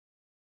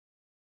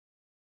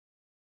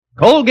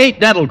Colgate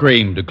Dental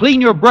Cream to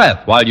clean your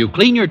breath while you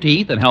clean your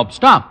teeth and help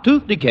stop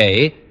tooth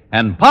decay.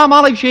 And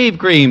Palmolive Shave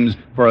Creams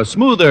for a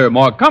smoother,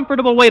 more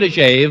comfortable way to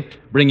shave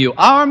bring you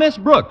Our Miss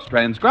Brooks,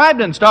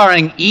 transcribed and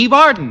starring Eve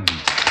Arden.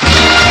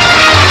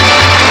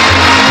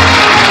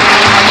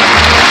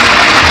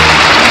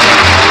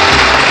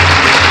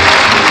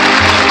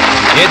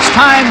 It's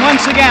time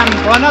once again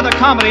for another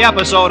comedy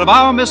episode of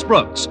Our Miss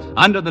Brooks,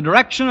 under the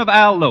direction of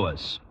Al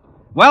Lewis.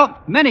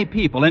 Well, many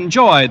people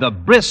enjoy the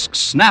brisk,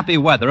 snappy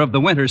weather of the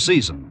winter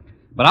season.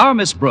 But our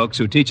Miss Brooks,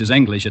 who teaches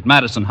English at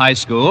Madison High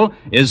School,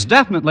 is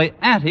definitely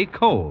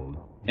anti-cold.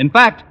 In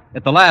fact,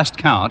 at the last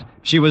count,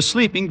 she was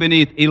sleeping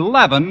beneath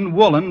 11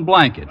 woolen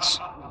blankets.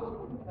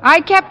 I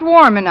kept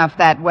warm enough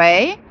that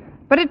way,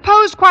 but it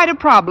posed quite a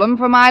problem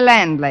for my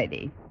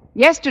landlady.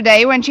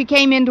 Yesterday, when she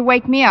came in to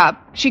wake me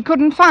up, she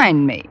couldn't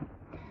find me.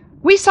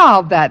 We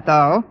solved that,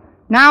 though.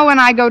 Now when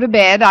I go to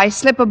bed, I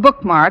slip a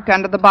bookmark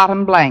under the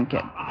bottom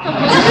blanket.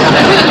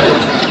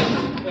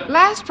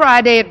 Last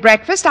Friday at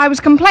breakfast, I was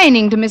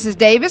complaining to Mrs.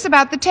 Davis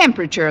about the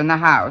temperature in the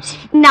house.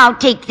 Now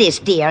take this,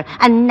 dear.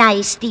 A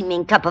nice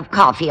steaming cup of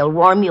coffee will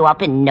warm you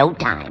up in no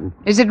time.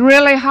 Is it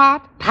really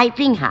hot?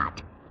 Piping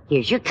hot.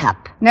 Here's your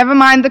cup. Never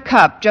mind the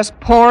cup. Just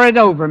pour it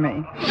over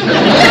me.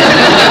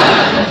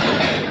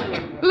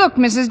 Look,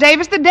 Mrs.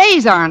 Davis, the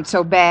days aren't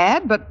so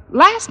bad, but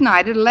last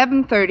night at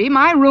 11:30,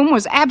 my room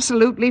was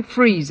absolutely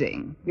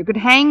freezing. You could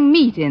hang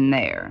meat in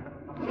there.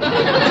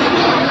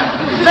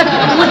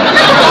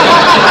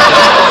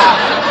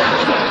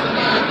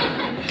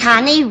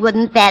 Connie,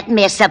 wouldn't that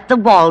mess up the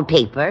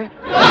wallpaper?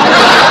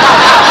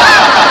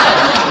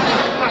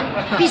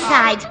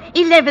 Besides,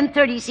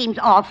 11:30 seems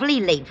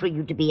awfully late for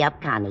you to be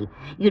up, Connie.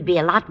 You'd be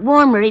a lot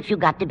warmer if you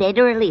got to bed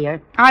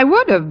earlier. I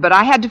would have, but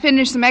I had to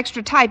finish some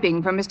extra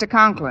typing for Mr.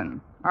 Conklin.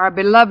 Our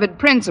beloved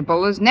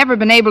principal has never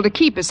been able to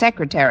keep a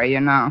secretary, you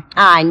know.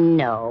 I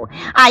know.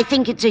 I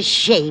think it's a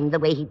shame the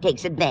way he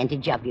takes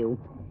advantage of you.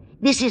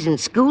 This isn't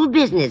school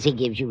business he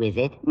gives you, is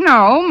it?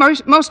 No,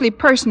 mostly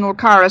personal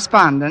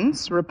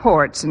correspondence,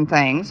 reports and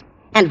things.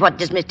 And what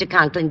does Mr.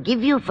 Conklin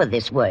give you for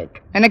this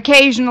work? An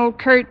occasional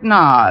curt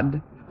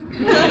nod.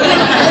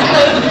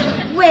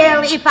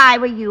 Well, if I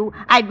were you,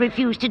 I'd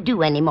refuse to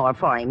do any more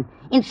for him.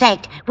 In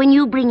fact, when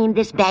you bring him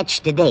this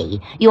batch today,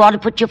 you ought to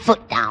put your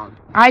foot down.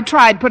 I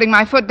tried putting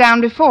my foot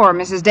down before,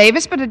 Mrs.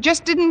 Davis, but it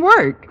just didn't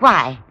work.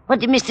 Why? What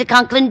did Mr.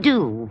 Conklin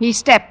do? He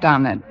stepped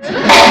on it.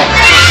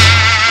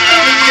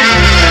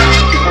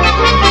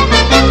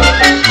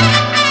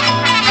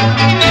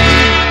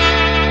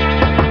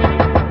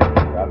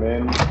 Come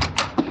in.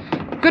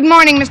 Good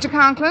morning, Mr.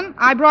 Conklin.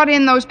 I brought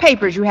in those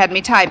papers you had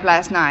me type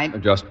last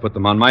night. Just put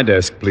them on my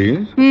desk,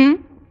 please.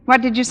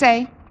 What did you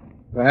say?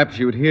 Perhaps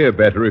you'd hear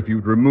better if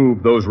you'd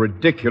remove those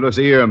ridiculous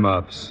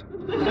earmuffs.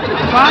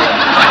 What?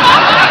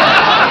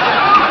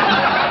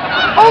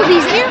 Oh,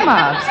 these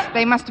earmuffs.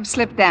 They must have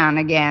slipped down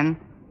again.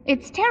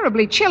 It's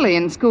terribly chilly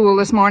in school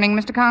this morning,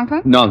 Mr.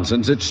 Conklin.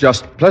 Nonsense. It's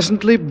just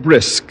pleasantly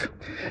brisk.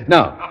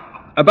 Now,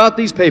 about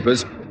these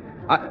papers,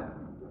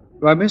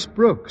 Why, Miss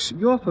Brooks,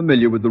 you're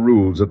familiar with the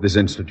rules of this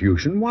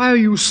institution. Why are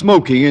you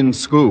smoking in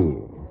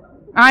school?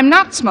 I'm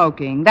not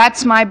smoking.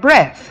 That's my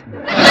breath.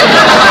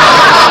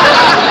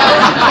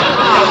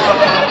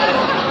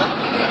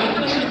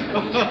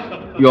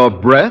 Your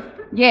breath?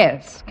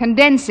 Yes,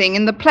 condensing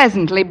in the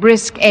pleasantly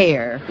brisk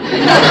air.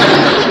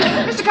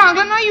 Mr.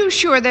 Conklin, are you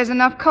sure there's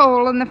enough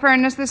coal in the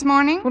furnace this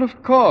morning? Well,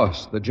 of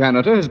course. The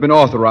janitor has been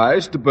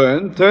authorized to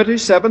burn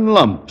 37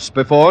 lumps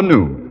before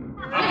noon.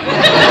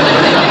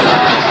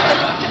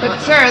 But,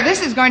 sir,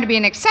 this is going to be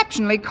an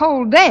exceptionally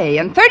cold day,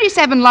 and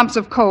 37 lumps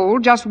of coal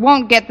just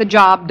won't get the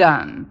job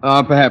done.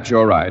 Perhaps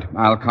you're right.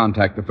 I'll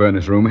contact the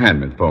furnace room.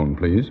 Hand me the phone,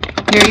 please.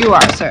 Here you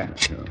are, sir.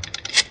 Sure.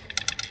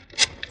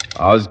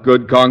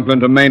 Osgood Conklin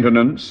to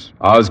maintenance.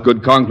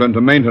 Osgood Conklin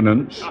to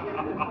maintenance.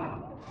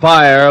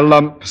 Fire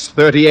lumps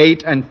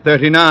 38 and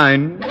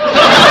 39.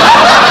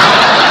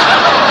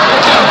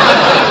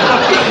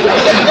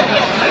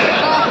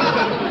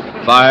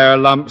 Fire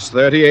lumps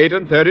 38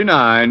 and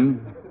 39.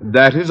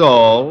 That is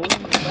all.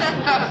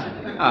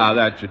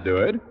 That should do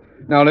it.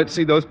 Now, let's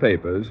see those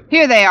papers.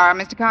 Here they are,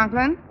 Mr.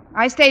 Conklin.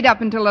 I stayed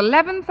up until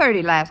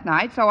 11:30 last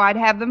night, so I'd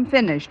have them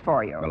finished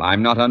for you. Well,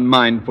 I'm not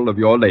unmindful of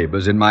your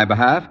labors in my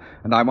behalf,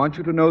 and I want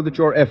you to know that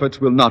your efforts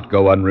will not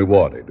go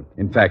unrewarded.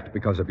 In fact,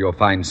 because of your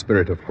fine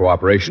spirit of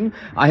cooperation,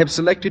 I have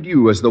selected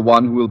you as the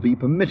one who will be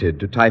permitted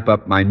to type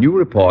up my new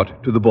report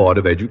to the Board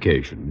of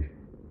Education.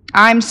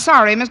 I'm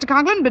sorry, Mr.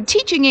 Conklin, but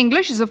teaching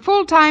English is a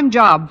full-time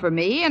job for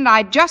me, and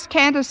I just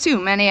can't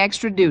assume any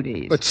extra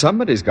duties. But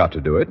somebody's got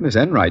to do it. Miss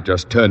Enright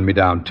just turned me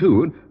down,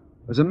 too.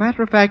 As a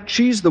matter of fact,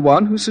 she's the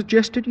one who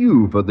suggested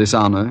you for this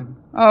honor.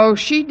 Oh,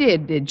 she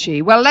did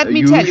she? Well, let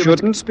me tell you... You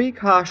shouldn't speak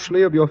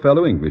harshly of your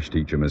fellow English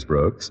teacher, Miss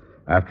Brooks.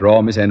 After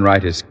all, Miss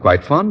Enright is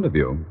quite fond of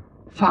you.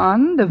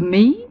 Fond of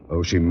me?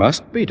 Oh, she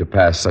must be to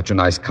pass such a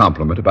nice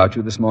compliment about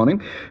you this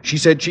morning. She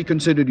said she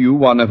considered you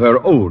one of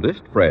her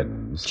oldest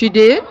friends. She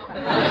did?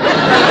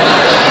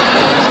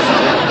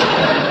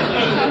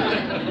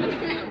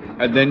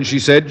 And then she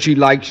said she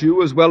likes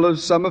you as well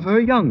as some of her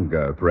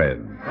younger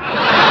friends. Well,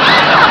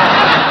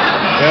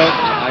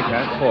 I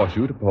can't force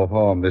you to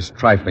perform this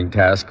trifling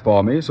task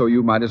for me, so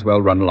you might as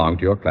well run along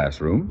to your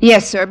classroom.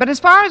 Yes, sir, but as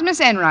far as Miss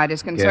Enright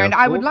is concerned,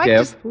 I would like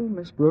Careful,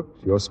 Miss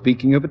Brooks. You're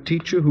speaking of a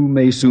teacher who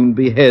may soon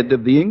be head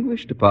of the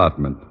English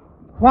department.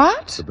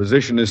 What? The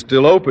position is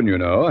still open, you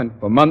know, and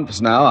for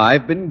months now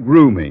I've been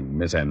grooming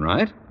Miss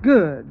Enright.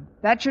 Good.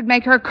 That should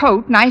make her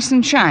coat nice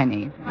and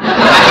shiny. Miss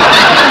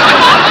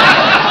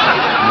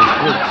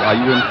Brooks, are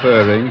you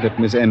inferring that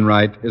Miss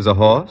Enright is a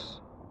horse?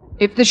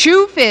 If the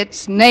shoe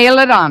fits, nail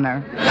it on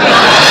her.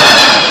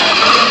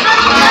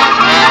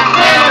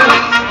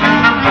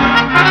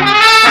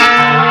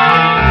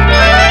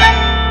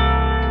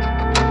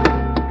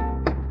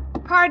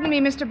 Pardon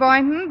me, Mr.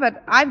 Boynton,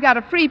 but I've got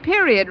a free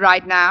period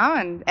right now,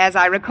 and as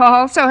I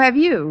recall, so have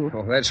you.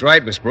 Oh, that's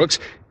right, Miss Brooks.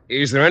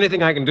 Is there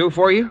anything I can do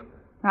for you?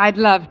 I'd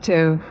love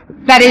to.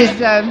 That is,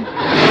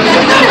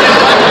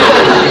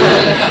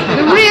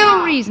 the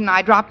real reason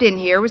I dropped in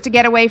here was to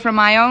get away from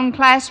my own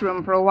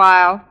classroom for a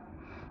while.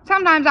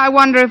 Sometimes I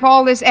wonder if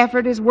all this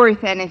effort is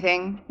worth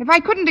anything. If I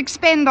couldn't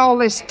expend all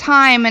this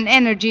time and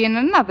energy in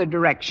another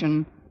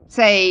direction.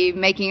 Say,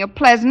 making a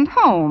pleasant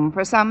home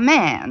for some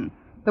man,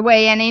 the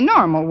way any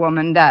normal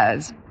woman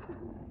does.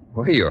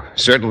 Well, you're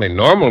certainly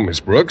normal,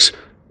 Miss Brooks.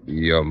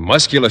 Your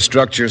muscular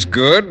structure's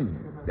good.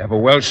 You have a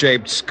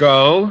well-shaped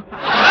skull.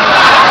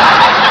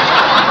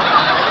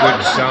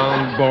 Good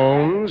sound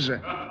bones.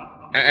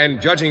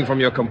 And judging from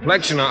your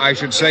complexion, I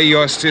should say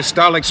your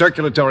systolic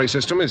circulatory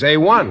system is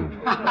A1.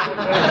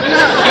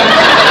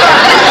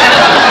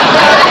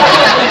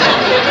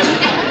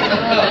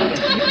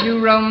 You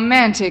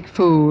romantic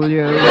fool,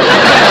 you.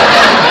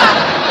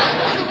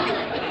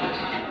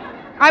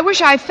 I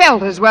wish I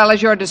felt as well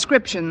as your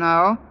description,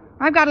 though.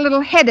 I've got a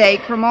little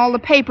headache from all the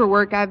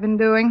paperwork I've been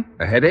doing.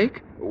 A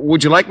headache?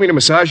 Would you like me to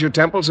massage your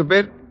temples a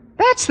bit?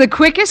 That's the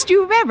quickest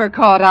you've ever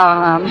caught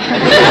on.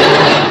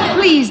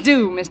 Please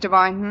do, Mr.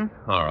 Boynton.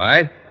 All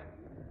right.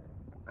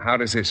 How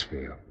does this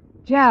feel?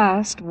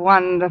 Just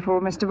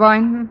wonderful, Mr.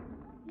 Boynton.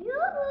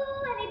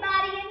 Yoo-hoo,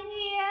 anybody in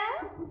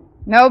here?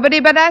 Nobody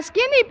but us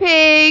guinea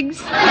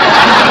pigs.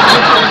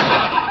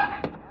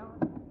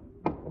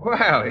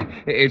 Well,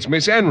 it's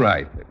Miss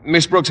Enright.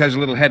 Miss Brooks has a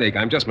little headache.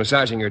 I'm just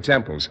massaging her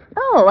temples.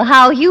 Oh,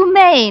 how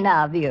humane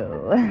of you.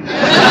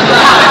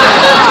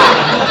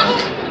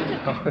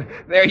 Oh,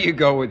 there you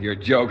go with your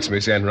jokes,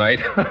 Miss Enright.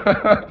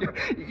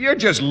 You're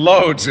just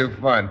loads of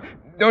fun.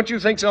 Don't you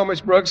think so, Miss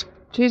Brooks?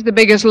 She's the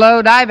biggest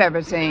load I've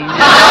ever seen.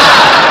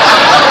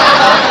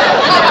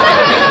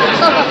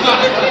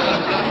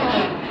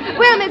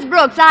 Well, Miss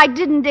Brooks, I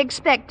didn't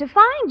expect to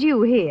find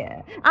you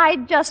here. I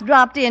just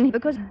dropped in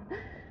because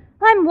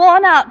I'm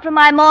worn out from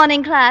my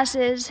morning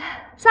classes.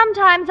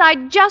 Sometimes I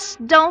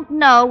just don't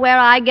know where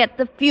I get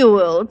the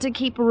fuel to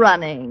keep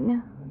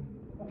running.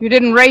 If you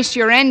didn't race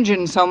your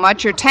engine so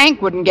much, your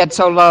tank wouldn't get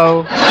so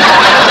low.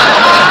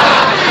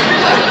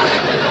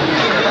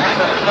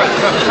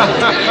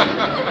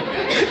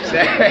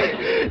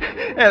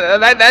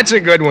 That's a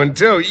good one,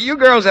 too. You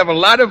girls have a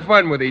lot of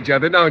fun with each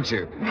other, don't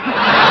you?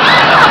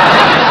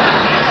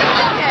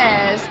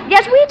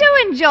 Yes, we do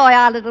enjoy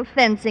our little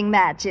fencing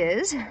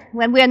matches.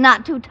 When we're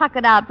not too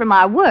tuckered out from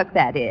our work,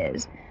 that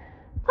is.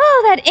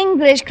 Oh, that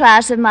English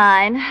class of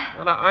mine.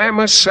 Well, I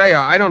must say,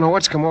 I don't know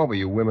what's come over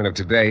you women of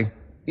today.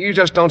 You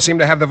just don't seem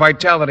to have the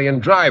vitality and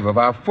drive of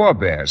our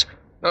forebears.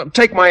 Now,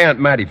 take my Aunt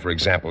Mattie, for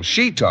example.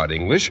 She taught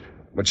English,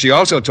 but she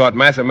also taught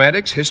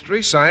mathematics,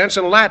 history, science,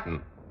 and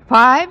Latin.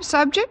 5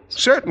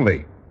 subjects?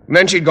 Certainly. And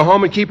then she'd go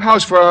home and keep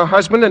house for her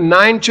husband and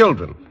 9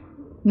 children.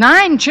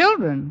 9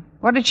 children?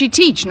 What did she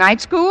teach, night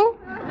school?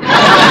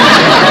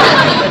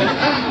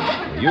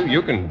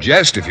 You can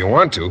jest if you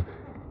want to.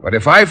 But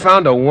if I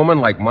found a woman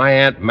like my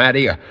Aunt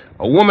Mattie, a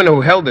woman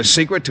who held the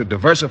secret to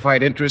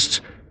diversified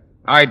interests,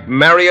 I'd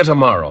marry her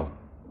tomorrow.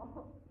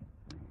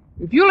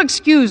 If you'll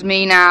excuse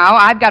me now,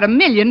 I've got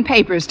 1,000,000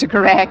 papers to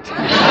correct. And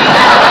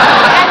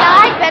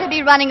I'd better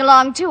be running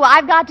along, too.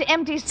 I've got to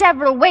empty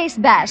several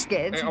waste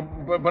baskets.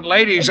 But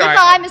ladies,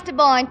 Goodbye, Mr.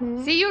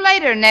 Boynton. See you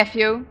later,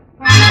 nephew.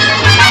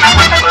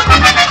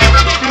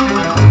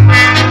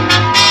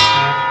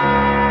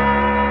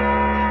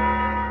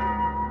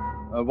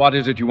 What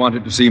is it you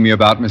wanted to see me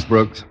about, Miss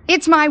Brooks?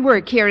 It's my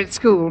work here at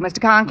school, Mr.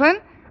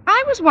 Conklin.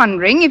 I was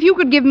wondering if you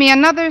could give me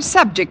another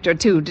subject or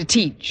two to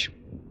teach.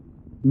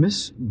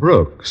 Miss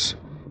Brooks,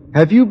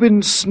 have you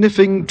been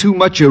sniffing too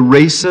much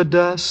eraser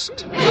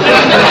dust? No,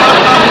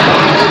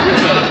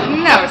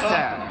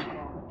 sir.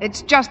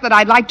 It's just that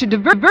I'd like to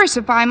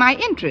diversify my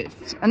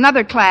interests.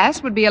 Another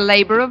class would be a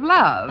labor of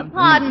love.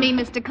 Pardon me,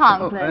 Mr.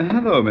 Conklin.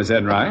 Hello, Miss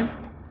Enright.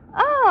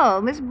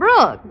 Oh, Miss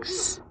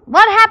Brooks.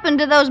 What happened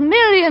to those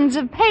millions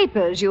of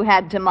papers you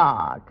had to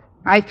mark?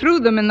 I threw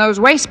them in those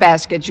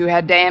wastebaskets you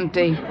had to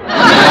empty.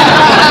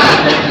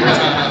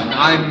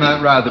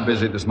 I'm rather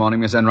busy this morning,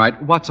 Miss Enright.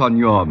 What's on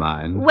your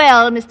mind?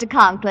 Well, Mr.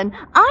 Conklin,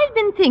 I've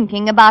been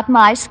thinking about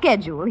my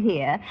schedule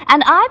here,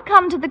 and I've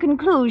come to the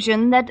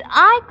conclusion that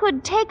I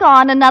could take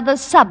on another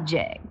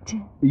subject.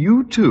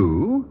 You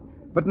too?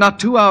 But not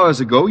 2 hours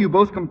ago, you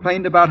both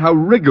complained about how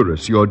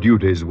rigorous your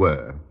duties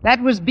were.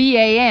 That was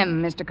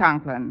BAM, Mr.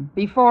 Conklin,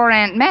 before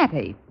Aunt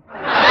Mattie.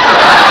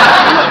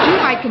 You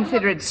might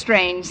consider it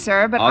strange,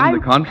 sir, but On the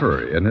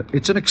contrary, and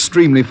it's an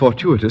extremely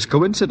fortuitous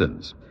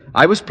coincidence.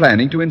 I was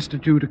planning to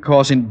institute a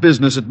course in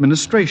business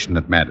administration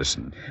at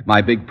Madison.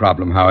 My big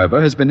problem,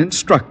 however, has been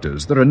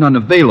instructors. There are none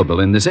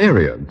available in this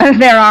area.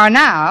 There are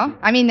now.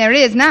 There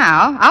is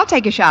now. I'll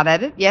take a shot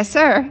at it. Yes,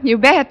 sir. You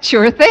bet.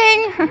 Sure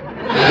thing.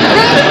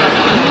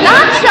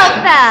 Not so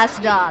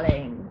fast,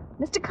 darling.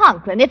 Mr.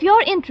 Conklin, if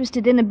you're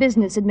interested in a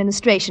business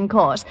administration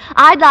course,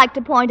 I'd like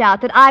to point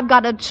out that I've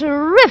got a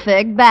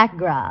terrific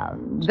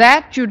background.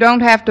 That you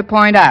don't have to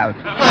point out.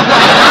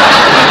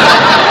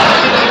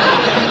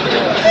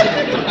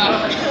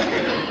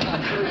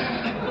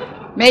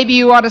 Maybe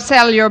you ought to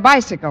sell your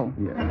bicycle.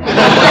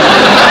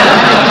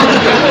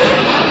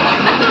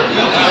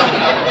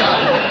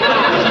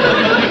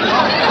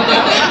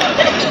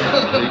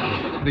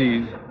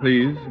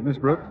 Please, Miss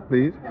Brooks,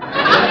 please.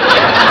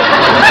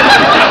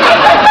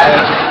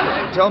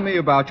 Tell me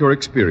about your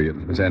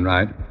experience, Miss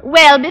Enright.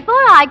 Well, before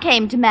I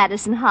came to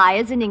Madison High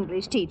as an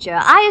English teacher,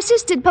 I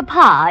assisted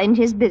Papa in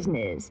his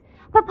business.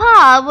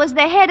 Papa was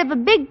the head of a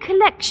big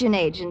collection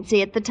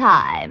agency at the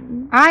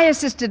time. I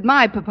assisted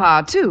my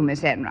papa, too,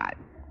 Miss Enright.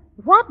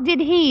 What did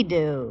he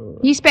do?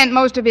 He spent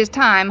most of his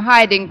time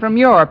hiding from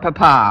your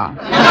papa.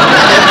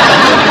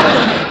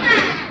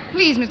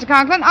 Please, Mr.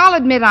 Conklin, I'll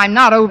admit I'm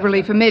not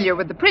overly familiar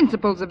with the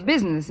principles of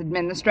business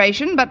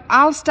administration, but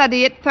I'll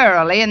study it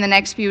thoroughly in the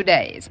next few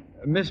days.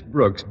 Miss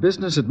Brooks,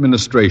 business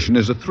administration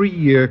is a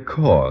 3-year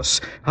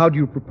course. How do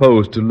you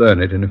propose to learn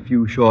it in a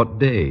few short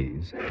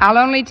days? I'll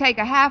only take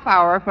a half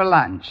hour for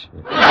lunch.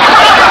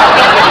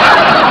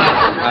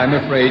 I'm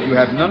afraid you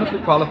have none of the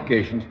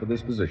qualifications for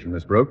this position,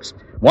 Miss Brooks.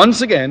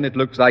 Once again, it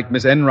looks like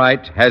Miss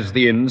Enright has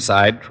the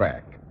inside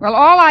track. Well,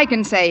 all I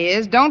can say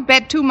is don't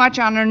bet too much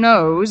on her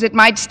nose. It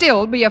might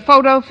still be a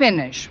photo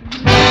finish.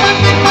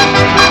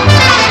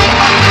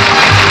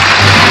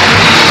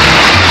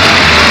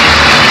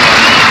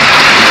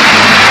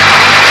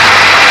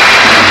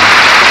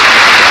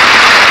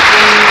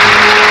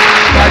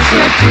 Brush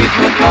your teeth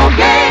with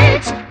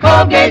Colgate's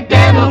Colgate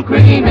Dental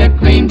Cream. It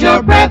cleans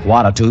your breath.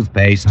 What a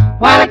toothpaste.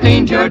 While it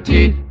cleans your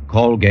teeth.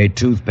 Colgate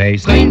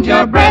toothpaste. Cleans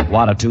your breath.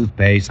 What a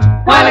toothpaste.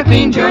 While it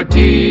cleans your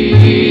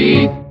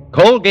teeth.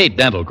 Colgate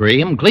Dental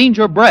Cream cleans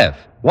your breath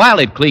while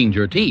it cleans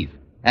your teeth.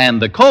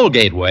 And the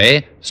Colgate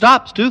way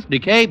stops tooth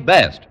decay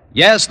best.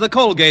 Yes, the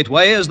Colgate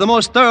way is the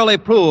most thoroughly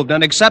proved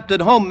and accepted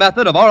home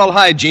method of oral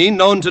hygiene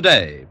known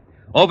today.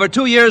 Over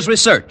 2 years'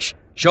 research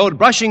showed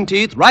brushing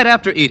teeth right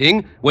after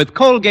eating with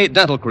Colgate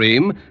Dental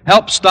Cream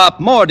helps stop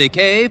more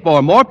decay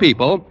for more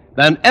people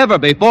than ever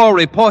before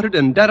reported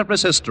in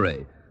dentifrice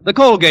history. The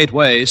Colgate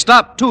way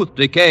stopped tooth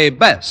decay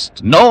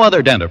best. No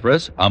other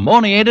dentifrice,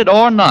 ammoniated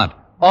or not,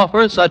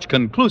 offers such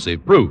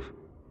conclusive proof.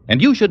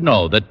 And you should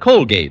know that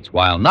Colgate's,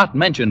 while not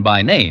mentioned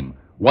by name,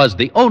 was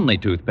the only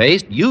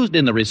toothpaste used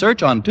in the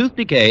research on tooth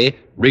decay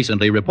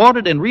recently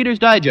reported in Reader's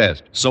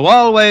Digest. So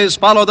always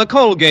follow the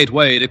Colgate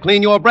way to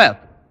clean your breath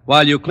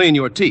while you clean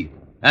your teeth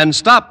and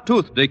stop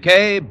tooth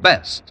decay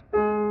best.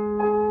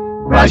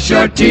 Brush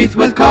your teeth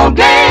with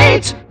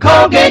Colgate's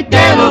Colgate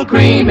Dental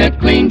Cream. It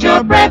cleans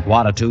your breath.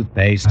 What a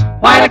toothpaste.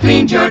 While it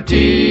cleans your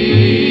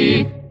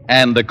teeth.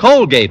 And the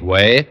Colgate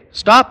way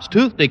stops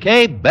tooth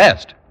decay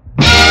best.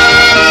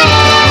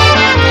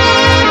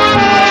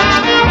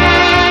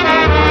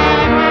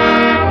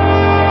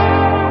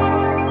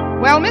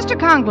 Well, Mr.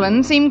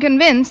 Conklin seemed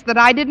convinced that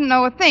I didn't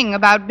know a thing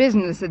about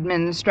business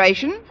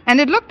administration, and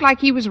it looked like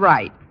he was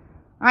right.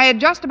 I had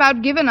just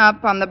about given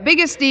up on the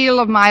biggest deal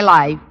of my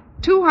life,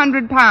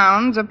 200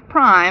 pounds of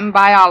prime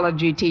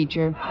biology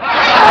teacher.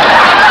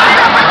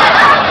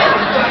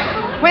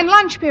 When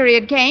lunch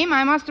period came,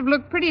 I must have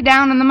looked pretty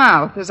down in the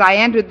mouth as I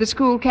entered the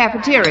school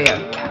cafeteria.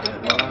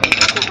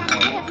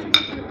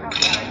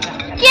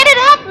 Get it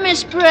up,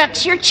 Miss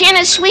Brooks. Your chin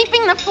is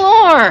sweeping the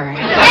floor.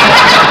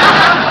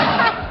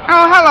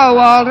 Oh, hello,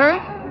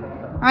 Walter.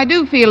 I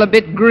do feel a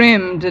bit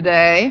grim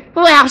today.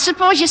 Well,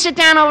 suppose you sit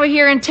down over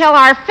here and tell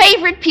our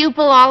favorite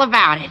pupil all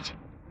about it.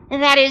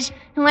 That is,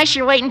 unless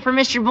you're waiting for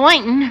Mr.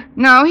 Boynton.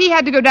 No, he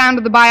had to go down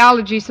to the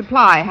biology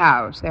supply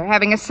house. They're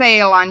having a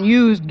sale on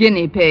used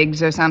guinea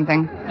pigs or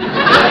something.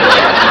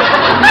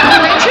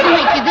 It shouldn't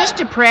make you this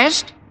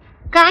depressed.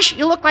 Gosh,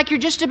 you look like you're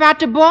just about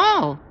to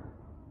bawl.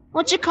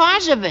 What's the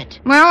cause of it?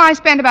 Well, I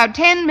spent about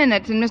 10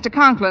 minutes in Mr.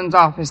 Conklin's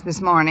office this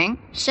morning.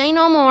 Say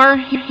no more.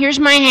 Here's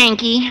my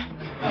hanky.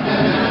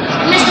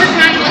 Mr.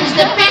 Conklin's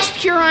the best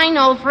cure I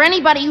know for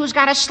anybody who's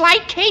got a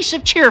slight case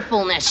of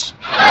cheerfulness.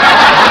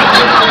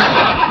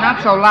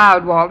 Not so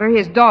loud, Walter.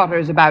 His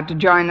daughter's about to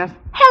join us.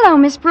 Hello,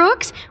 Miss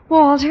Brooks.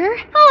 Walter.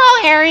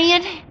 Hello,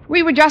 Harriet.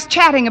 We were just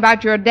chatting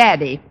about your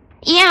daddy.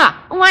 Yeah,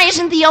 why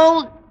isn't he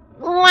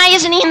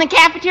in the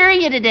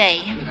cafeteria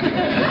today?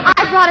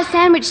 I brought a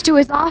sandwich to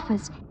his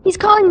office. He's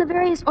calling the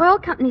various oil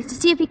companies to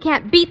see if he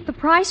can't beat the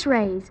price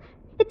raise.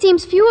 It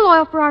seems fuel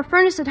oil for our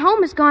furnace at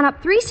home has gone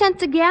up 3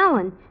 cents a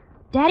gallon.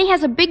 Daddy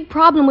has a big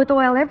problem with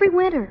oil every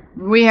winter.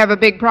 We have a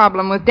big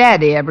problem with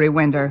Daddy every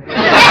winter. You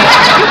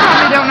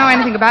probably don't know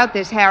anything about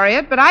this,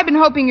 Harriet, but I've been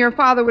hoping your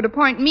father would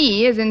appoint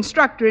me as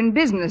instructor in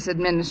business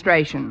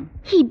administration.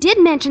 He did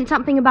mention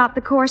something about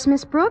the course,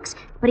 Miss Brooks,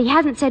 but he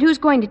hasn't said who's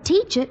going to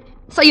teach it,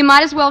 so you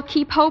might as well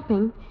keep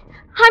hoping.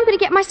 I'm going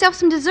to get myself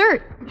some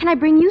dessert. Can I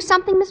bring you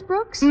something, Miss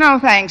Brooks? No,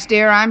 thanks,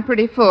 dear. I'm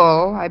pretty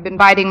full. I've been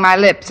biting my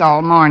lips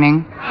all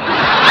morning. Buck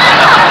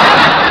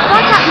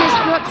up, Miss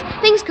Brooks.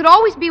 Things could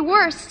always be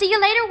worse. See you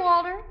later,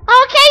 Walter.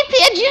 Okay,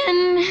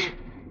 Pigeon.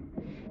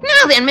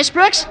 Now then, Miss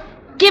Brooks,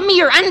 give me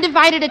your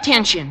undivided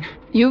attention.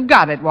 You've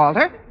got it,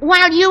 Walter.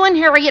 While you and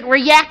Harriet were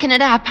yakking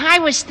it up, I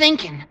was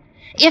thinking,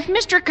 if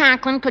Mr.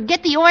 Conklin could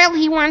get the oil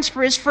he wants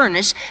for his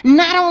furnace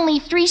not only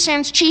 3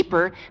 cents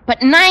cheaper,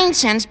 but 9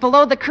 cents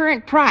below the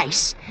current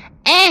price,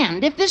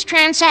 and if this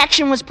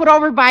transaction was put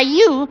over by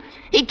you,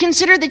 he'd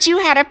consider that you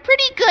had a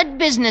pretty good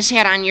business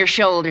head on your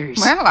shoulders.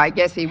 Well, I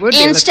guess he would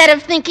be. Instead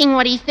of thinking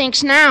what he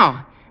thinks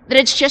now, that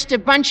it's just a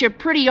bunch of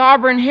pretty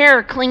auburn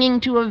hair clinging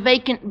to a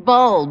vacant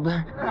bulb.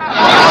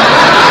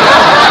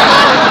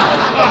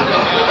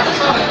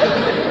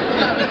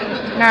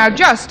 Now,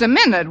 just a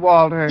minute,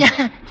 Walter.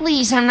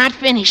 Please, I'm not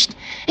finished.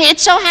 It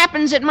so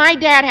happens that my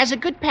dad has a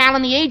good pal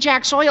in the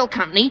Ajax Oil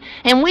Company,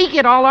 and we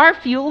get all our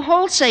fuel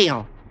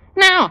wholesale.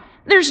 Now,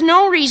 there's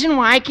no reason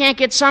why I can't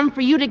get some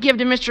for you to give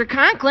to Mr.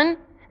 Conklin,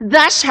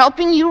 thus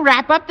helping you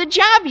wrap up the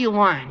job you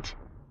want.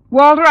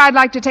 Walter, I'd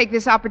like to take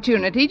this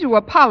opportunity to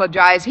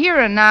apologize here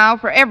and now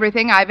for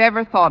everything I've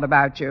ever thought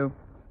about you.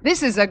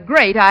 This is a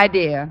great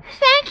idea.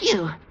 Thank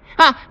you.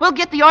 We'll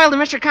get the oil to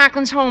Mr.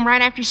 Conklin's home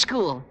right after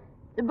school.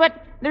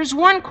 But there's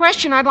one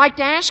question I'd like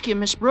to ask you,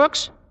 Miss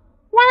Brooks.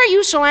 Why are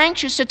you so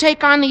anxious to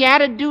take on the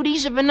added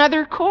duties of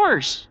another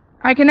course?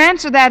 I can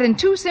answer that in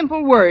 2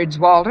 simple words,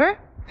 Walter.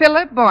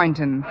 Philip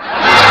Boynton.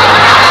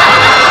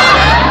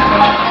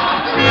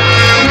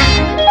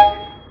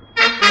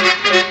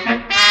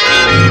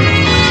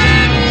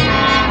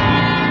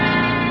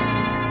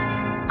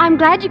 I'm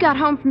glad you got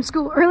home from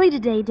school early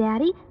today,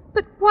 Daddy.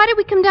 But why did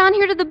we come down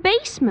here to the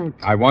basement?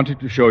 I wanted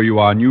to show you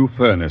our new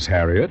furnace,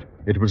 Harriet.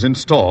 It was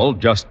installed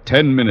just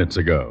 10 minutes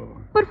ago.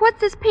 But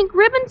what's this pink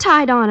ribbon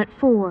tied on it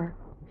for?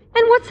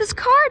 And what's this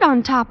card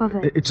on top of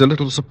it? It's a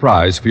little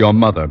surprise for your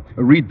mother.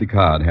 Read the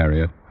card,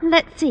 Harriet.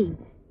 Let's see.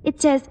 It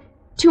says,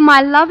 "To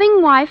my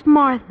loving wife,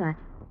 Martha.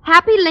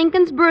 Happy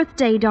Lincoln's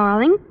birthday,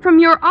 darling, from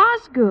your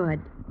Osgood."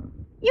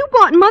 You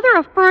bought Mother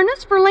a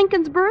furnace for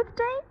Lincoln's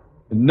birthday?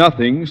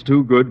 Nothing's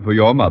too good for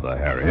your mother,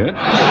 Harriet.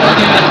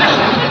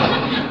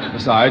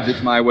 Besides,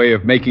 it's my way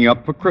of making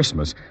up for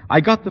Christmas.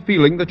 I got the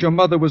feeling that your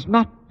mother was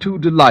not too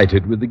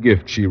delighted with the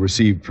gift she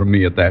received from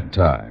me at that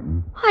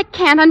time. I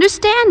can't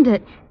understand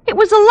it. It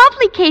was a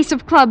lovely case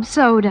of club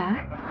soda.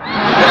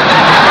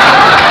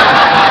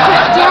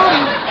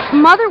 Daddy,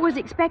 Mother was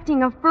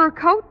expecting a fur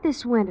coat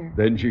this winter.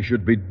 Then she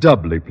should be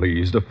doubly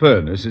pleased. A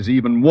furnace is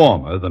even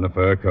warmer than a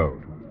fur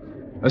coat.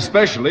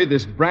 Especially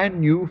this brand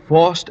new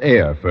forced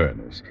air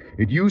furnace.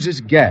 It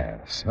uses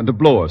gas and a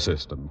blower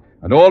system,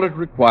 and all it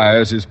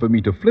requires is for me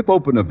to flip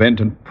open a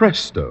vent and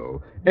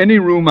presto, any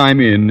room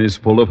I'm in is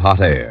full of hot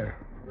air.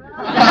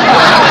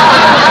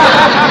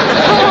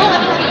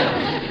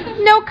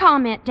 No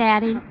comment,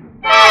 Daddy.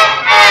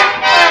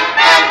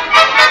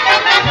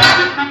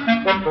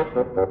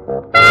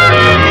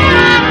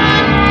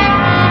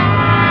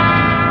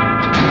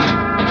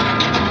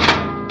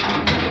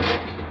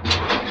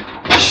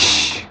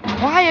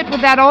 Quiet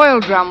with that oil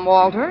drum,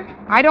 Walter.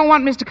 I don't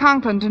want Mr.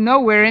 Conklin to know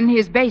we're in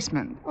his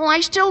basement. Well, I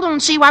still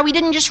don't see why we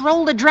didn't just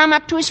roll the drum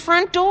up to his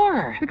front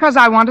door. Because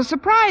I want to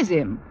surprise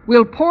him.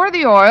 We'll pour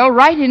the oil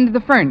right into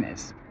the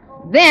furnace.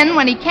 Then,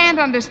 when he can't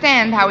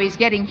understand how he's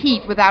getting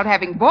heat without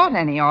having bought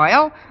any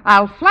oil,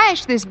 I'll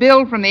flash this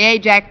bill from the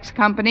Ajax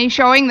Company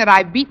showing that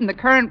I've beaten the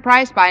current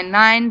price by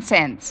 9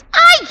 cents.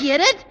 I get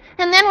it.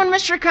 And then when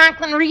Mr.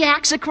 Conklin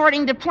reacts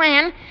according to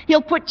plan,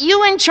 he'll put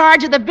you in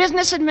charge of the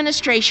business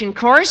administration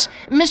course.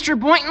 Mr.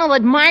 Boynton will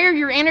admire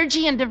your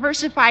energy and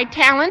diversified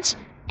talents.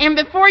 And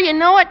before you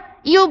know it,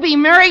 you'll be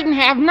married and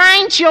have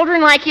 9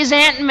 children like his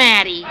Aunt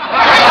Mattie.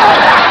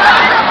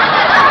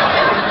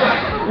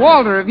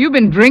 Walter, have you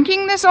been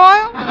drinking this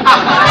oil?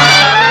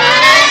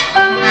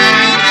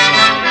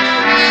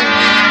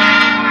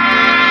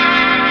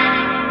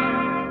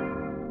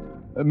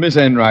 Miss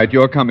Enright,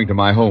 your coming to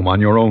my home on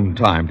your own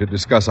time to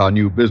discuss our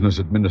new business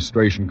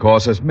administration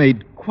course has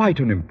made quite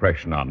an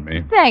impression on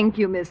me. Thank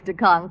you, Mr.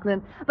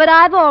 Conklin. But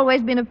I've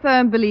always been a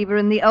firm believer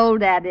in the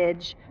old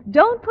adage,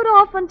 don't put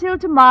off until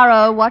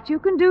tomorrow what you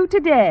can do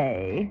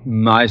today.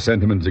 My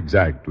sentiments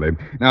exactly.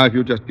 Now, if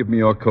you'll just give me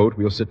your coat,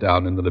 we'll sit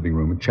down in the living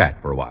room and chat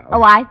for a while.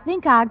 Oh, I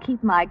think I'll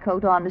keep my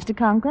coat on, Mr.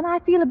 Conklin. I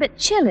feel a bit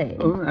chilly.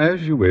 Oh,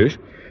 as you wish.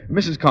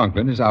 Mrs.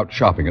 Conklin is out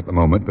shopping at the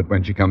moment, but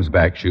when she comes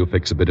back, she'll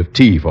fix a bit of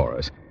tea for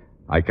us.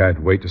 I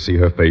can't wait to see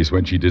her face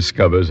when she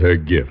discovers her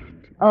gift.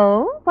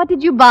 Oh? What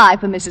did you buy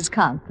for Mrs.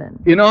 Conklin?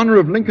 In honor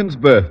of Lincoln's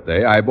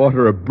birthday, I bought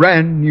her a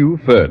brand new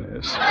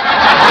furnace.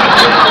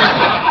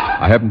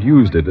 I haven't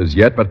used it as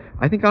yet, but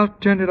I think I'll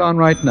turn it on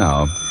right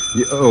now.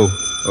 Oh,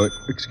 Oh,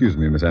 excuse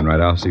me, Miss Enright.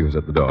 I'll see who's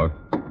at the door.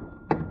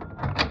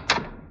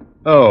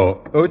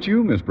 Oh, it's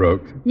you, Miss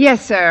Brooks.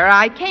 Yes, sir.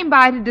 I came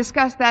by to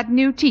discuss that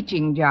new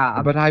teaching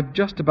job. But I've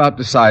just about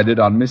decided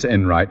on Miss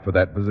Enright for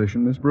that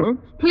position, Miss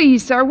Brooks.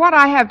 Please, sir, what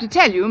I have to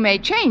tell you may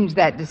change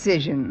that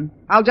decision.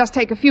 I'll just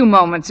take a few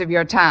moments of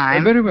your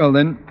time. Very well,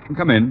 then.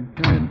 Come in.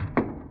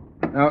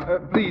 Now,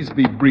 please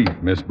be brief,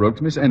 Miss Brooks.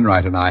 Miss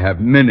Enright and I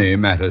have many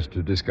matters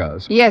to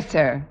discuss. Yes,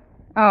 sir.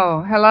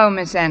 Oh, hello,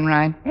 Miss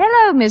Enright.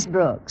 Hello, Miss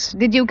Brooks.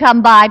 Did you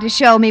come by to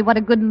show me what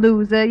a good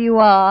loser you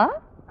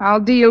are? I'll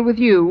deal with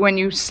you when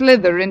you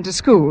slither into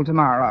school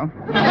tomorrow.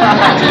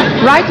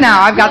 Right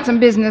now, I've got some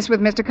business with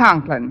Mr.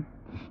 Conklin.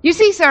 You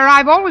see, sir,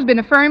 I've always been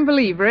a firm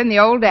believer in the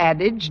old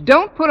adage,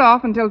 don't put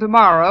off until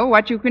tomorrow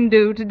what you can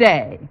do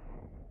today.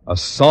 A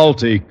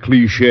salty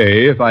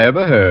cliche, if I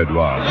ever heard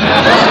one.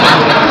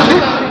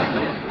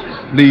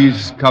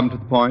 Please come to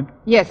the point.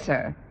 Yes,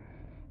 sir.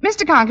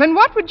 Mr. Conklin,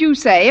 what would you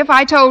say if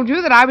I told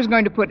you that I was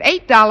going to put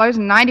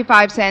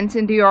 $8.95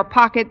 into your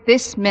pocket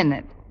this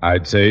minute?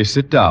 I'd say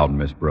sit down,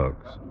 Miss Brooks.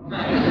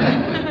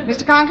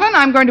 Mr. Conklin,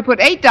 I'm going to put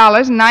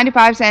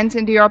 $8.95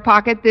 into your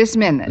pocket this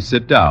minute.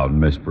 Sit down,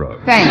 Miss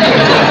Brooks. Thank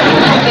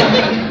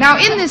you. Now,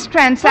 in this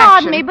transaction...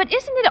 Pardon me, but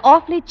isn't it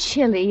awfully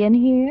chilly in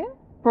here?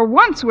 For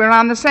once, we're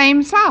on the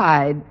same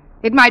side.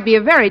 It might be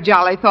a very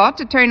jolly thought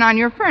to turn on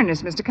your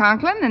furnace, Mr.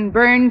 Conklin, and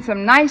burn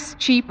some nice,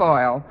 cheap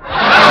oil.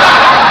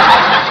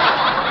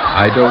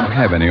 I don't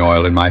have any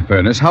oil in my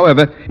furnace.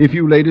 However, if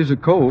you ladies are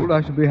cold,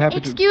 I should be happy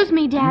to... Excuse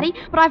me, Daddy,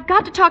 but I've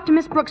got to talk to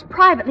Miss Brooks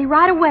privately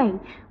right away.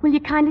 Will you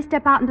kindly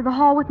step out into the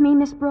hall with me,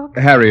 Miss Brooks?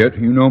 Harriet,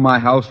 you know my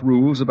house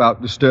rules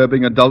about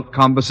disturbing adult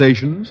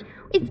conversations?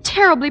 It's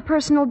terribly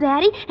personal,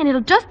 Daddy, and it'll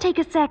just take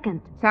a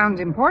second. Sounds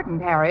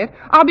important, Harriet.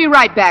 I'll be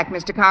right back,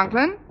 Mr.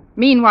 Conklin.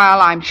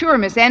 Meanwhile, I'm sure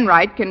Miss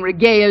Enright can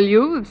regale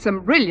you with some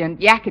brilliant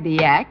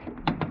yakety-yak.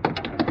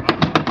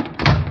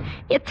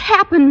 It's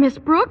happened, Miss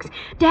Brooks.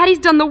 Daddy's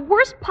done the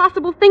worst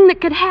possible thing that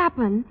could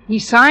happen. He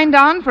signed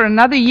on for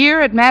another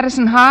year at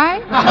Madison High?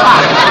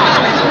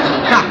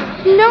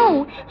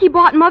 No, he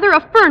bought Mother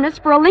a furnace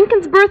for a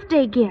Lincoln's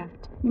birthday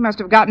gift. He must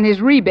have gotten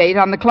his rebate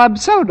on the club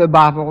soda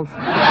bottles.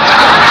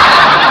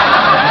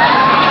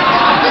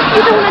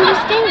 You don't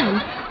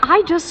understand.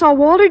 I just saw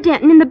Walter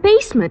Denton in the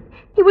basement.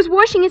 He was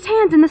washing his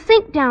hands in the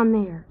sink down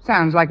there.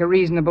 Sounds like a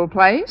reasonable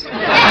place.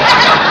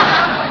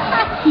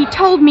 He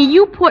told me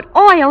you put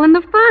oil in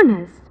the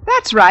furnace.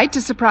 That's right,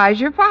 to surprise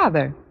your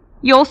father.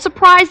 You'll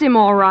surprise him,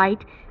 all right.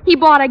 He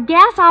bought a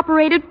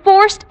gas-operated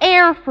forced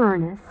air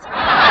furnace.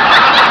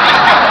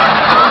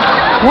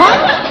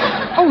 What?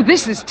 Oh,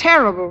 this is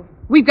terrible.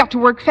 We've got to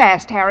work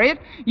fast, Harriet.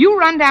 You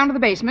run down to the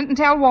basement and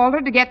tell Walter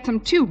to get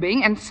some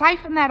tubing and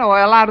siphon that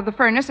oil out of the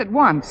furnace at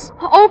once.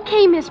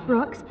 Okay, Miss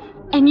Brooks.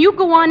 And you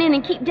go on in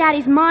and keep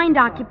Daddy's mind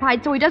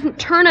occupied so he doesn't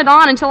turn it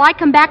on until I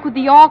come back with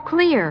the all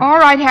clear. All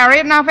right,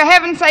 Harriet. Now, for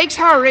heaven's sakes,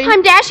 hurry.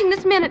 I'm dashing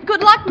this minute.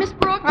 Good luck, Miss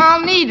Brooks.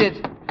 I'll need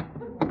it.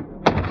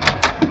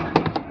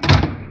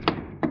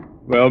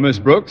 Well, Miss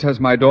Brooks, has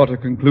my daughter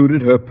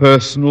concluded her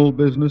personal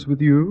business with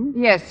you?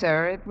 Yes,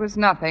 sir. It was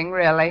nothing,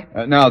 really.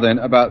 Now then,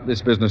 about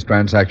this business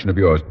transaction of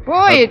yours.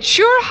 Boy, it's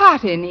sure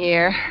hot in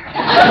here.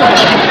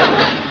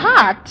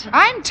 Hot?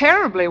 I'm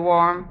terribly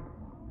warm.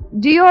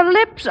 Do your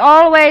lips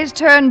always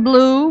turn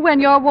blue when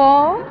you're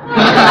warm?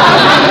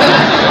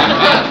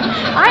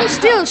 I'm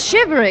still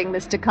shivering,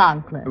 Mr.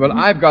 Conklin. Well,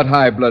 I've got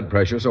high blood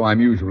pressure, so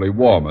I'm usually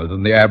warmer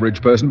than the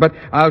average person, but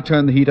I'll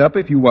turn the heat up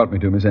if you want me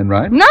to, Miss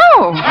Enright. No!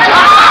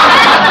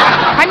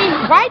 I mean,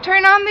 why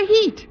turn on the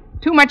heat?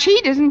 Too much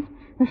heat isn't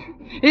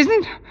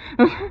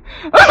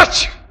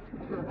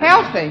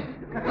healthy.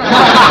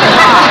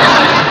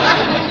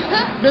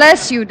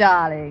 Bless you,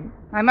 darling.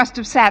 I must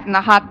have sat in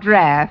a hot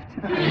draft.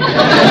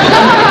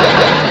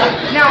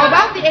 Now,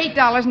 about the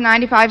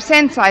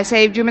 $8.95 I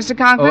saved you, Mr.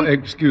 Conklin. Oh,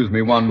 excuse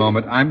me one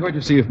moment. I'm going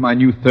to see if my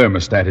new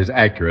thermostat is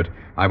accurate.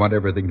 I want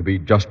everything to be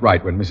just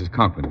right when Mrs.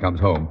 Conklin comes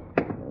home.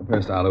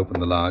 First, I'll open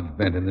the large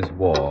vent in this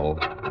wall.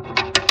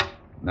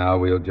 Now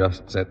we'll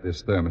just set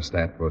this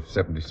thermostat for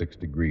 76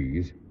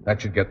 degrees. That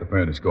should get the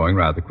furnace going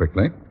rather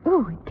quickly.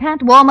 Ooh, it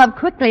can't warm up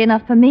quickly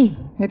enough for me.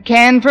 It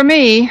can for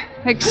me.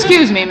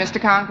 Excuse me, Mr.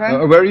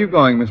 Conklin. Where are you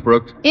going, Miss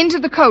Brooks? Into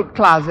the coat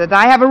closet.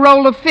 I have a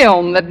roll of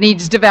film that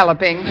needs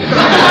developing.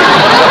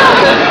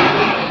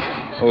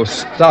 Oh,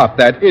 stop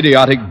that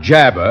idiotic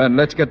jabber and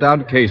let's get down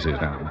to cases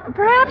now.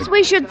 Perhaps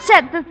we should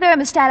set the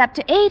thermostat up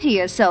to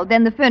 80 or so.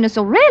 Then the furnace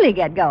will really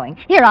get going.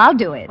 Here, I'll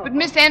do it. But,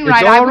 Miss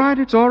Enright,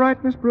 It's all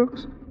right, Miss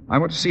Brooks. I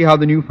want to see how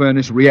the new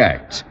furnace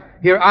reacts.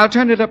 Here, I'll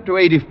turn it up to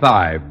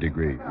 85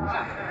 degrees.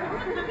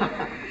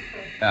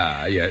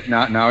 Yeah,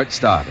 now it's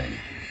starting.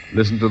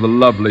 Listen to the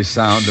lovely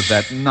sound of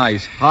that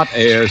nice hot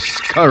air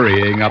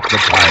scurrying up the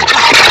pipe.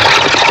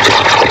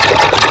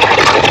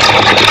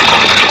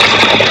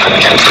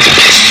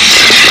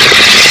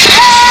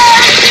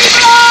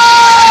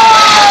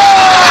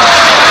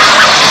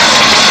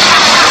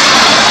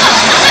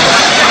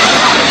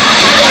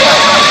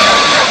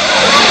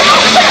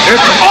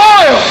 It's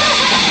oil!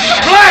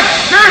 Black,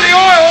 dirty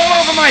oil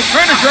all over my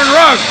furniture and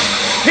rugs.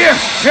 Here,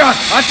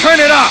 I'll turn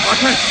it off.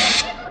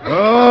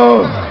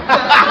 Oh.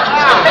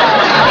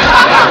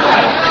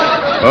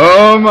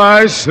 Oh,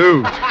 my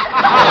suit. Oh,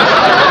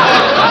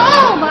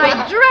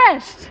 my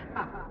dress.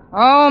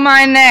 Oh,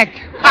 my neck.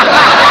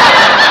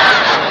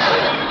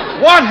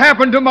 What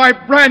happened to my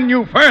brand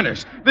new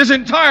furnace? This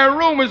entire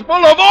room is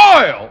full of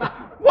oil.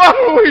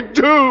 What'll we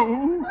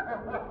do?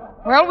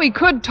 Well, we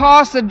could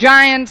toss a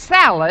giant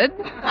salad.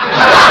 But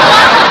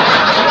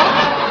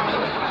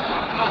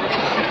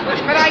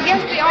I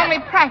guess the only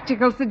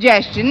practical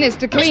suggestion is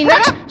to clean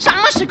it up.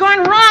 Something must have gone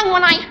wrong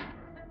when I...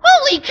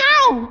 Holy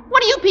cow!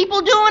 What are you people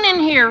doing in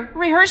here?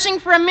 Rehearsing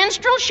for a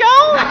minstrel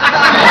show?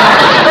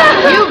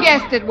 You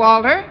guessed it,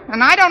 Walter.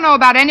 And I don't know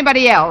about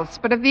anybody else,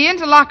 but if the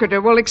interlocutor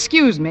will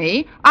excuse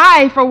me,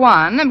 I, for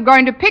one, am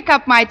going to pick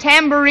up my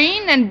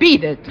tambourine and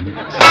beat it.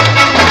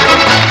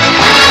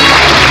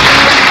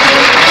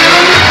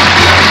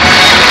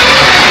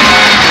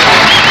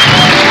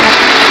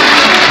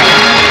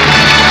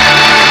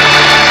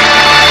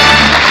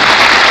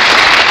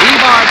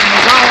 Eve Arden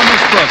as our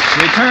Miss Brooks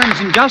returns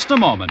in just a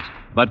moment.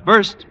 But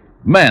first,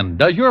 Men,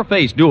 does your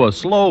face do a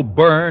slow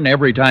burn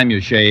every time you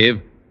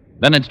shave?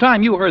 Then it's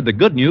time you heard the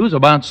good news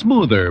about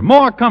smoother,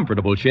 more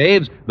comfortable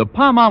shaves the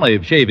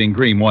Palmolive shaving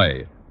cream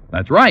way.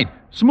 That's right,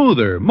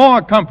 smoother,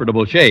 more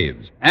comfortable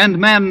shaves. and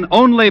men,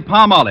 only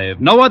Palmolive,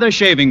 no other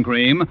shaving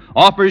cream,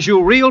 offers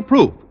you real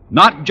proof,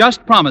 not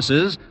just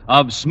promises,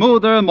 of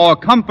smoother, more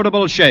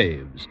comfortable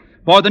shaves.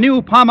 For the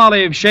new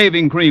Palmolive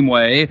shaving cream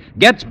way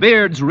gets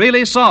beards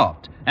really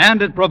soft,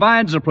 and it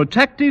provides a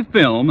protective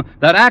film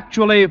that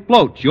actually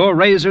floats your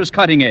razor's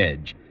cutting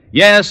edge.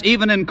 Yes,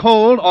 even in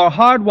cold or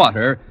hard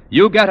water,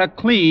 you get a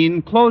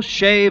clean, close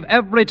shave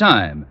every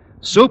time.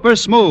 Super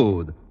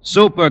smooth,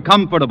 super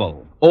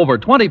comfortable. Over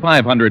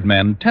 2,500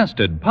 men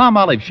tested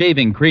Palmolive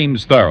shaving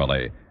creams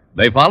thoroughly.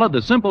 They followed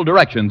the simple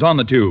directions on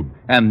the tube,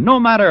 and no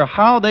matter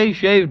how they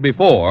shaved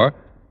before,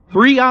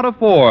 3 out of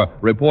 4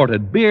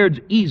 reported beards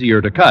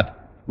easier to cut,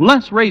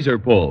 less razor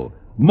pull,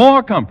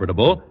 more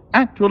comfortable,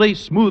 actually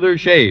smoother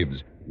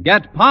shaves.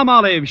 Get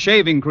Palmolive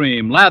shaving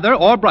cream, lather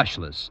or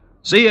brushless.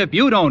 See if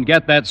you don't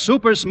get that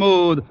super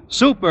smooth,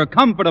 super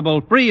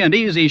comfortable, free and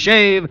easy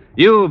shave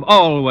you've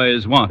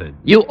always wanted.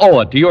 You owe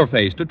it to your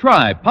face to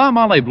try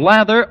Palmolive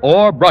lather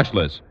or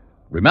brushless.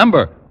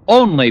 Remember,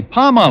 only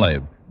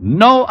Palmolive,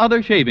 no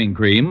other shaving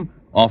cream,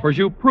 offers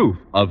you proof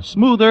of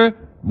smoother,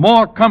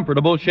 more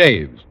comfortable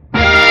shaves.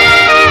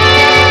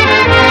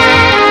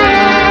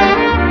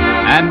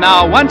 And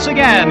now, once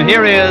again,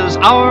 here is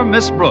our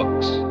Miss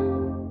Brooks.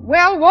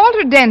 Well,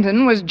 Walter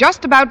Denton was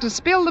just about to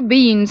spill the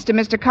beans to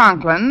Mr.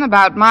 Conklin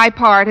about my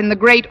part in the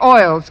great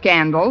oil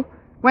scandal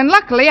when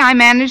luckily I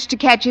managed to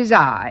catch his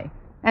eye.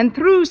 And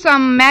through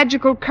some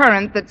magical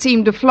current that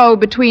seemed to flow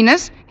between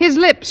us, his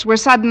lips were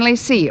suddenly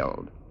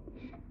sealed.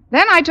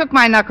 Then I took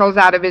my knuckles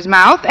out of his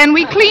mouth and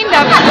we cleaned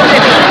up the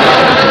living room.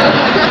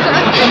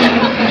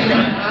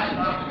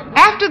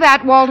 After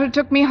that, Walter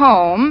took me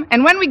home,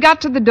 and when we got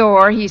to the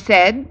door, he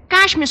said,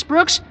 Gosh, Miss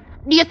Brooks,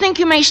 do you think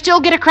you may still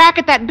get a crack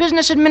at that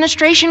business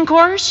administration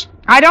course?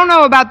 I don't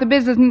know about the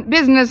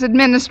business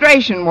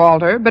administration,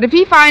 Walter, but if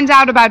he finds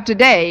out about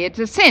today, it's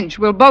a cinch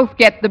we'll both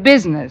get the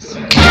business.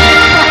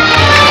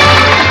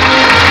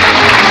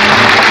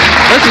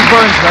 This is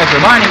Vern Smith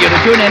reminding you to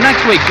tune in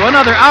next week to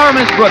another Our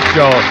Miss Brooks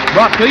show,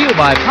 brought to you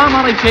by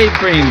Palmolive Shave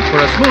Creams for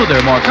a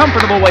smoother, more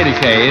comfortable way to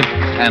shave,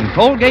 and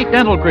Colgate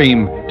Dental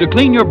Cream to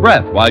clean your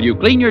breath while you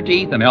clean your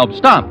teeth and help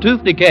stop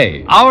tooth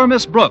decay. Our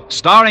Miss Brooks,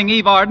 starring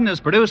Eve Arden, is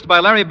produced by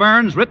Larry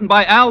Burns, written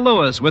by Al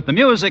Lewis, with the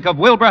music of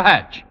Wilbur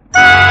Hatch.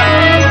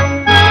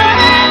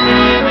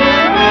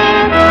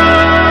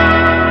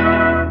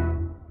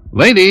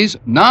 Ladies,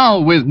 now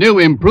with new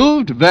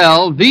improved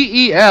Vel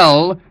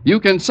VEL, you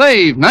can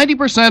save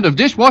 90% of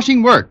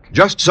dishwashing work.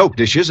 Just soak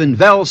dishes in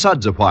Vel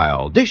suds a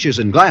while. Dishes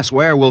and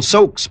glassware will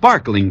soak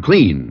sparkling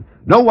clean.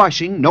 No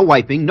washing, no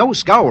wiping, no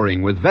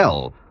scouring with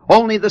Vel.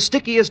 Only the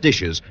stickiest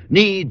dishes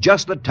need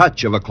just the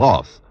touch of a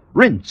cloth.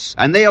 Rinse,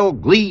 and they'll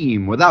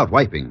gleam without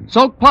wiping.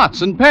 Soak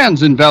pots and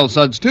pans in Vel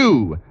suds,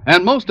 too.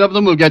 And most of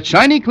them will get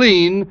shiny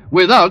clean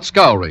without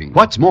scouring.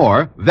 What's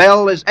more,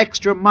 Vel is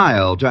extra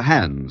mild to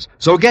hands.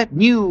 So get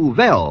new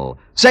Vel.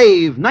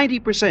 Save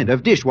 90%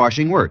 of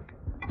dishwashing work.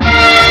 Be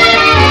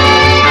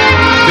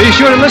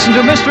sure to listen to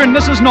Mr. and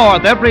Mrs.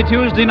 North every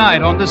Tuesday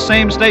night on this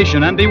same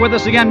station, and be with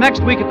us again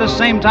next week at this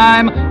same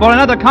time for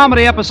another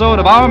comedy episode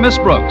of Our Miss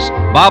Brooks.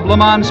 Bob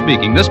Lamont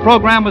speaking. This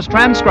program was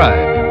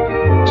transcribed.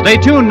 Stay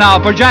tuned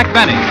now for Jack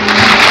Benny.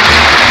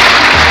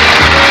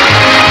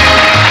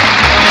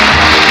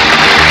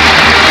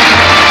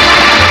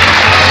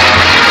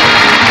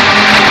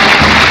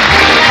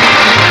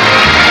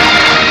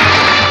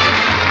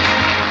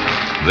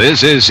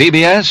 This is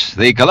CBS,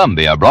 the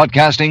Columbia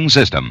Broadcasting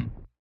System.